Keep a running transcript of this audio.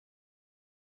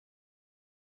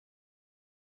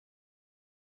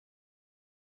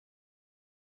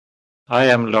I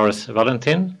am Lars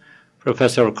Wallentin,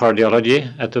 Professor of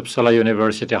Cardiology at Uppsala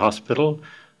University Hospital,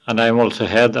 and I am also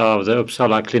head of the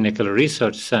Uppsala Clinical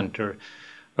Research Center,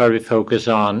 where we focus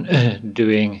on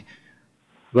doing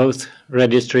both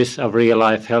registries of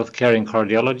real-life healthcare in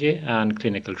cardiology and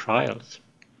clinical trials.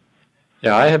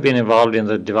 I have been involved in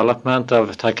the development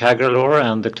of ticagrelor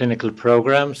and the clinical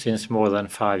program since more than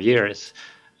 5 years.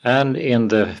 And in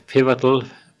the pivotal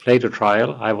Plato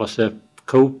trial, I was a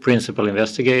co-principal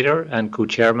investigator and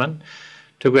co-chairman,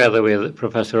 together with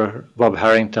Professor Bob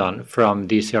Harrington from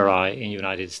DCRI in the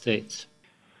United States.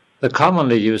 The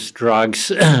commonly used drugs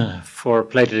for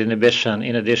platelet inhibition,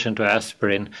 in addition to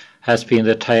aspirin, has been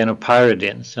the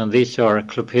thienopyridines, and these are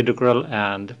clopidogrel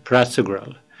and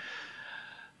prasugrel.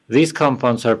 These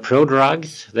compounds are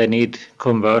prodrugs. They need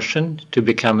conversion to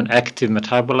become an active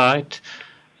metabolite,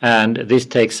 and this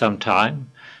takes some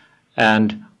time.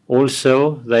 And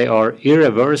also, they are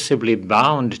irreversibly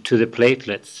bound to the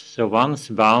platelets. So once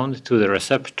bound to the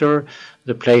receptor,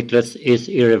 the platelets is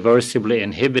irreversibly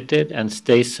inhibited and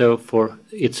stays so for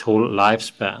its whole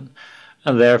lifespan.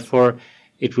 And therefore,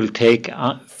 it will take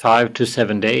 5 to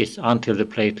 7 days until the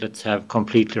platelets have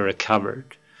completely recovered.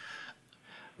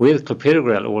 With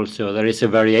clopidogrel also, there is a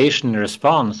variation in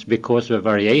response because of a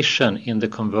variation in the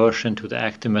conversion to the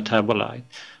active metabolite.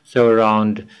 So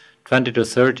around 20 to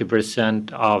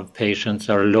 30% of patients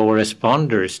are low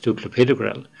responders to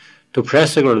clopidogrel. To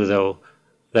prasugrel, though,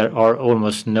 there are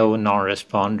almost no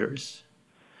non-responders.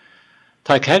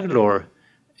 Ticagrelor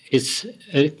is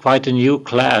quite a new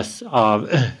class of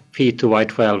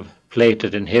P2Y12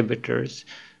 platelet inhibitors.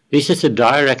 This is a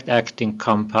direct-acting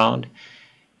compound.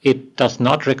 It does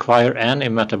not require any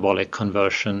metabolic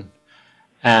conversion,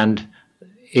 and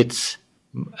it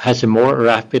has a more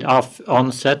rapid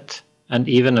onset and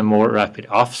even a more rapid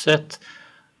offset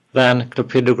than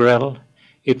clopidogrel.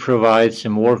 It provides a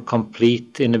more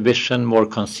complete inhibition, more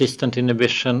consistent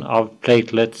inhibition of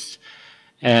platelets,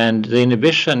 and the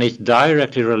inhibition is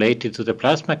directly related to the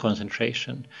plasma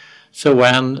concentration. So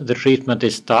when the treatment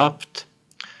is stopped,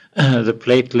 the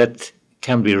platelet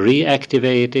can be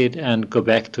reactivated and go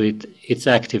back to its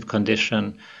active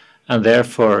condition, and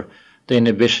therefore the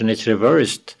inhibition is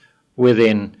reversed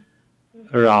within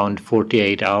around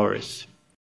 48 hours.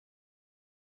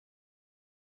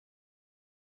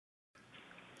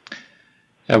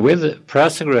 With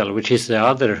prasugrel, which is the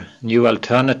other new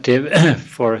alternative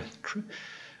for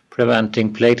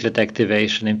preventing platelet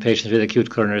activation in patients with acute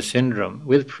coronary syndrome,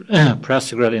 with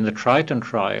prasugrel in the Triton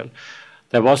trial,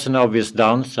 there was an obvious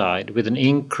downside with an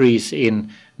increase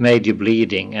in major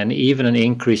bleeding and even an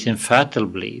increase in fatal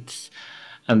bleeds.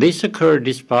 And this occurred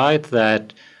despite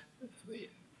that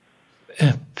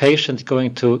patients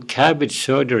going to CABG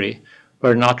surgery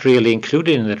were not really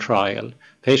included in the trial.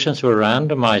 Patients were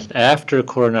randomized after a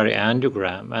coronary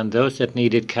angiogram, and those that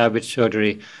needed CABG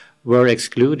surgery were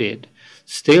excluded.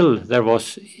 Still, there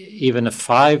was even a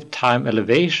 5-time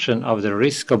elevation of the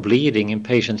risk of bleeding in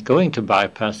patients going to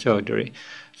bypass surgery.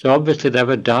 So obviously there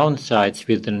were downsides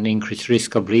with an increased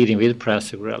risk of bleeding with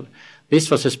prasugrel. This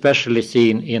was especially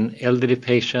seen in elderly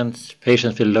patients,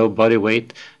 patients with low body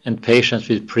weight, and patients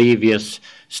with previous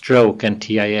stroke and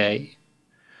TIA.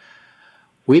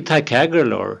 With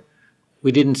ticagrelor,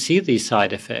 we didn't see these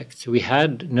side effects. We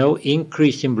had no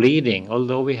increase in bleeding,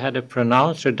 although we had a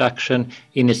pronounced reduction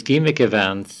in ischemic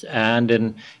events and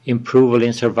an improvement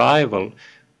in survival.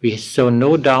 We saw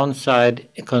no downside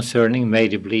concerning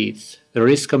major bleeds. The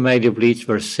risk of major bleeds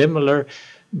were similar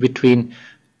between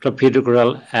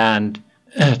clopidogrel and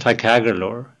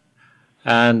ticagrelor.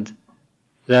 And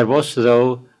there was,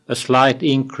 though, a slight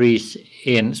increase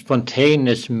in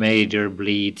spontaneous major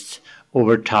bleeds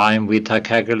over time with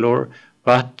ticagrelor.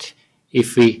 But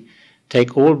if we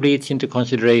take all bleeds into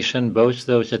consideration, both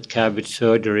those at CABG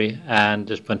surgery and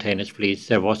the spontaneous bleeds,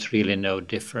 there was really no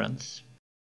difference.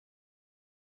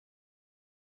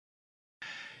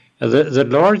 The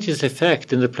largest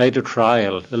effect in the Plato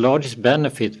trial, the largest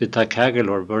benefit with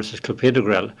ticagrelor versus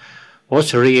clopidogrel,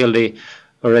 was really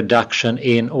a reduction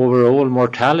in overall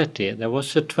mortality. There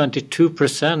was a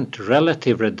 22%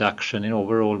 relative reduction in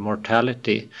overall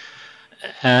mortality,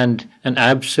 and an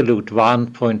absolute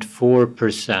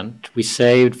 1.4%. We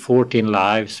saved 14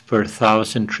 lives per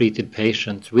 1,000 treated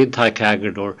patients with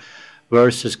ticagrelor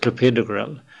versus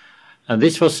clopidogrel. And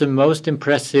this was the most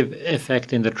impressive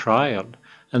effect in the trial.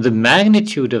 And the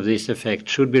magnitude of this effect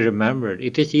should be remembered.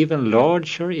 It is even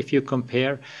larger if you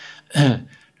compare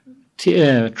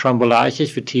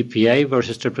thrombolysis with TPA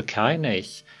versus triple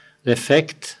kinase. The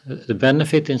effect, the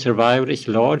benefit in survival is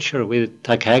larger with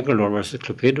ticagrelor versus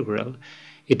clopidogrel.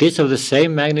 It is of the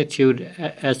same magnitude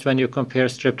as when you compare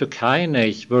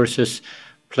streptokinase versus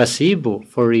placebo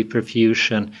for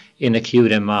reperfusion in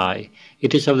acute MI.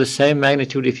 It is of the same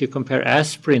magnitude if you compare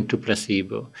aspirin to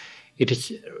placebo. It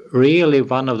is really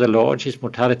one of the largest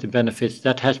mortality benefits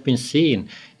that has been seen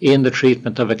in the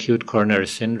treatment of acute coronary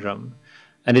syndrome.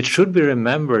 And it should be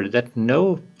remembered that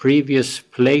no previous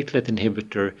platelet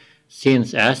inhibitor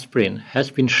since aspirin has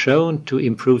been shown to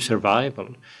improve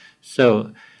survival.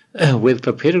 So with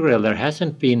clopidogrel, there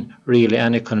hasn't been really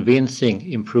any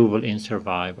convincing improvement in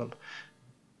survival.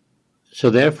 So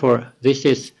therefore, this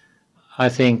is, I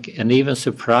think, an even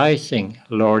surprising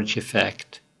large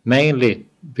effect, mainly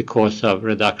because of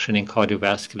reduction in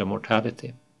cardiovascular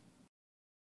mortality.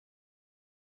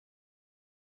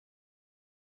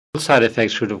 Side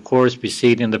effects should, of course, be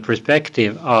seen in the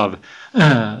perspective of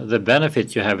the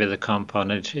benefits you have with the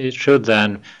compound. It should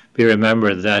then be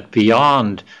remembered that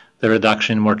beyond the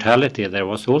reduction in mortality, there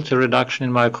was also a reduction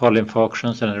in myocardial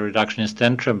infarctions and a reduction in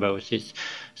stent thrombosis.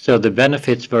 So the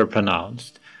benefits were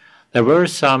pronounced. There were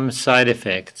some side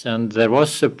effects, and there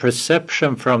was a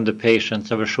perception from the patients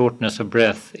of a shortness of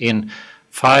breath in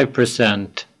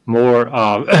 5% more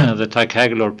of the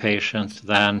ticagrelor patients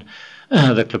than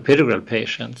the clopidogrel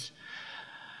patients.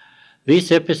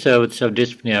 These episodes of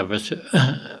dyspnea was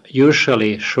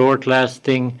usually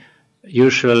short-lasting,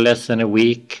 usually less than a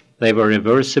week. They were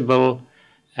reversible,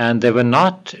 and they were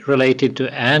not related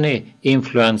to any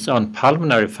influence on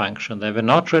pulmonary function. They were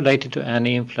not related to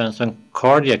any influence on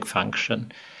cardiac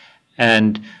function.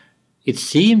 And it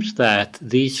seems that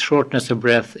this shortness of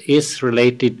breath is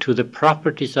related to the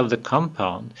properties of the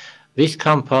compound. This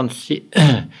compound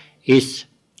is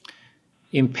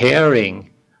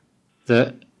impairing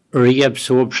the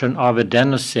reabsorption of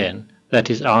adenosine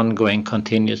that is ongoing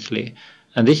continuously.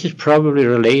 And this is probably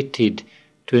related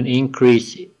to an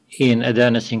increase in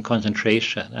adenosine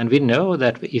concentration. And we know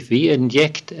that if we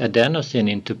inject adenosine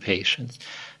into patients,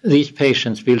 these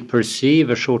patients will perceive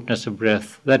a shortness of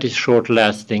breath that is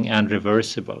short-lasting and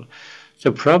reversible.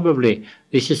 So probably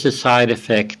this is a side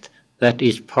effect that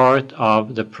is part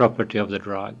of the property of the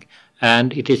drug.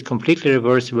 And it is completely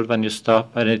reversible when you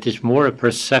stop, and it is more a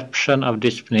perception of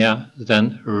dyspnea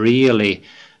than really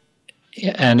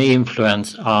any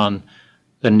influence on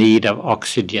the need of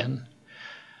oxygen.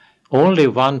 Only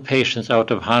one patient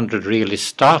out of 100 really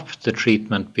stopped the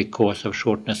treatment because of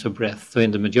shortness of breath. So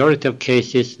in the majority of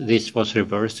cases, this was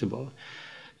reversible.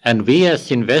 And we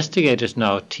as investigators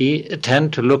now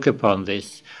tend to look upon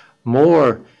this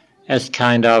more as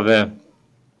kind of a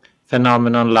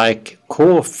phenomenon like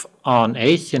cough on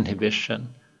ACE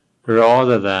inhibition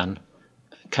rather than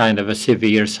kind of a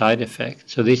severe side effect.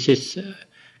 So this is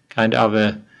kind of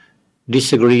a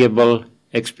disagreeable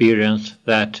experience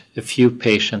that a few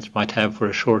patients might have for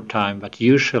a short time, but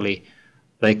usually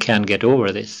they can get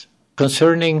over this.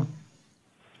 Concerning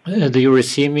the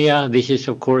uricemia, this is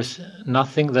of course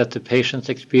nothing that the patients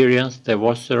experienced. There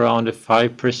was around a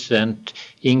 5%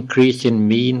 increase in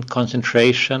mean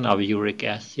concentration of uric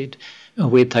acid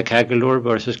with ticagrelor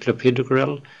versus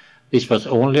clopidogrel. This was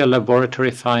only a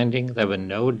laboratory finding. There were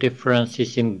no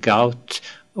differences in gout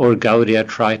or gouty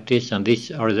arthritis, and these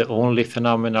are the only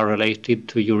phenomena related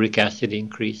to uric acid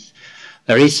increase.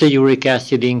 There is a uric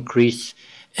acid increase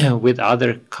with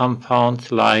other compounds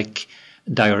like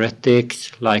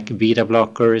diuretics, like beta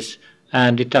blockers,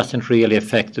 and it doesn't really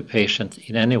affect the patient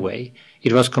in any way.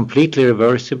 It was completely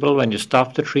reversible when you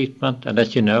stop the treatment, and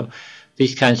as you know,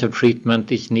 these kinds of treatment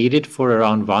is needed for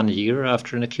around 1 year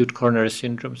after an acute coronary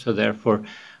syndrome, so therefore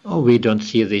we don't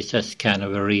see this as kind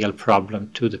of a real problem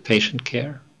to the patient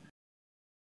care.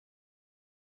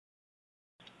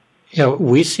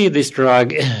 We see this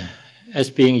drug as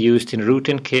being used in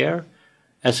routine care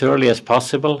as early as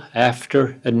possible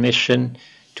after admission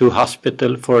to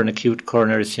hospital for an acute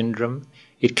coronary syndrome.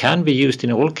 It can be used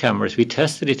in all comers. We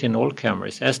tested it in all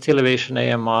comers, ST elevation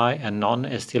AMI and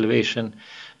non-ST elevation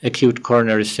acute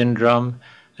coronary syndrome,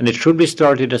 and it should be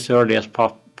started as early as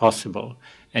possible.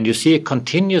 And you see a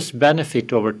continuous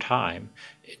benefit over time.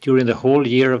 During the whole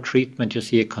year of treatment, you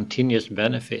see a continuous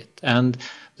benefit. And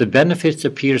the benefits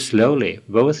appear slowly,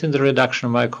 both in the reduction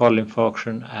of myocardial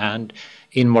infarction and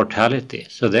in mortality.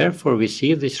 So therefore, we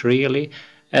see this really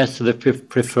as the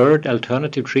preferred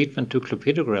alternative treatment to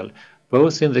clopidogrel,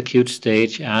 both in the acute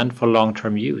stage and for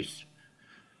long-term use.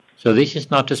 So this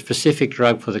is not a specific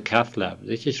drug for the cath lab.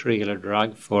 This is really a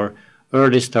drug for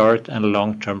early start and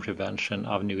long-term prevention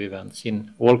of new events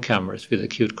in all comers with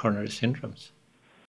acute coronary syndromes.